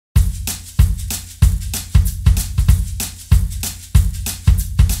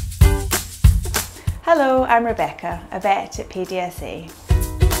Hello, I'm Rebecca, a vet at PDSA.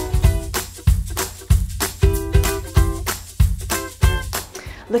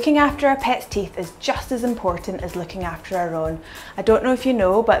 Looking after our pet's teeth is just as important as looking after our own. I don't know if you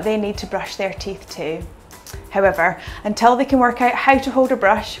know, but they need to brush their teeth too. However, until they can work out how to hold a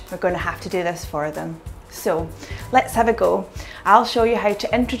brush, we're going to have to do this for them. So let's have a go. I'll show you how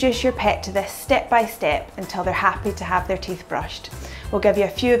to introduce your pet to this step by step until they're happy to have their teeth brushed. We'll give you a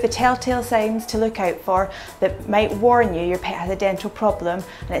few of the telltale signs to look out for that might warn you your pet has a dental problem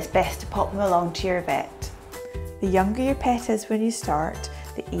and it's best to pop them along to your vet. The younger your pet is when you start,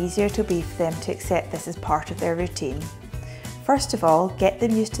 the easier it will be for them to accept this as part of their routine. First of all, get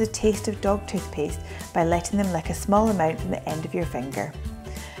them used to the taste of dog toothpaste by letting them lick a small amount from the end of your finger.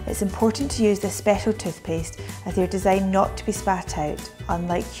 It's important to use this special toothpaste as they're designed not to be spat out,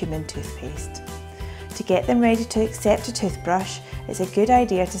 unlike human toothpaste. To get them ready to accept a toothbrush, it's a good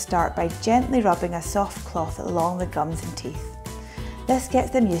idea to start by gently rubbing a soft cloth along the gums and teeth. This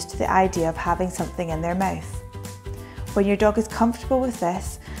gets them used to the idea of having something in their mouth. When your dog is comfortable with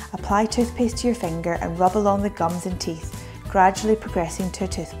this, apply toothpaste to your finger and rub along the gums and teeth, gradually progressing to a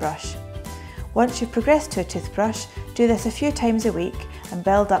toothbrush. Once you've progressed to a toothbrush, do this a few times a week and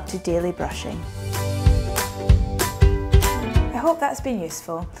build up to daily brushing. I hope that's been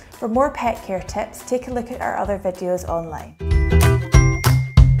useful. For more pet care tips, take a look at our other videos online.